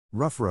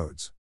Rough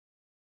roads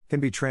can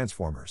be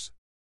transformers.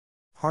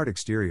 Hard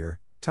exterior,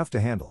 tough to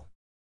handle,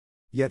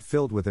 yet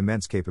filled with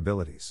immense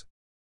capabilities.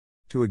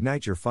 To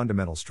ignite your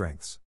fundamental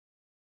strengths.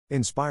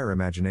 Inspire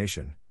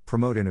imagination,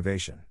 promote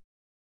innovation.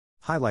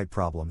 Highlight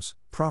problems,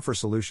 proffer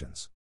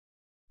solutions.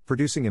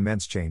 Producing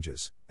immense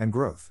changes and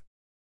growth.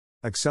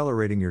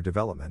 Accelerating your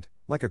development,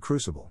 like a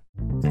crucible.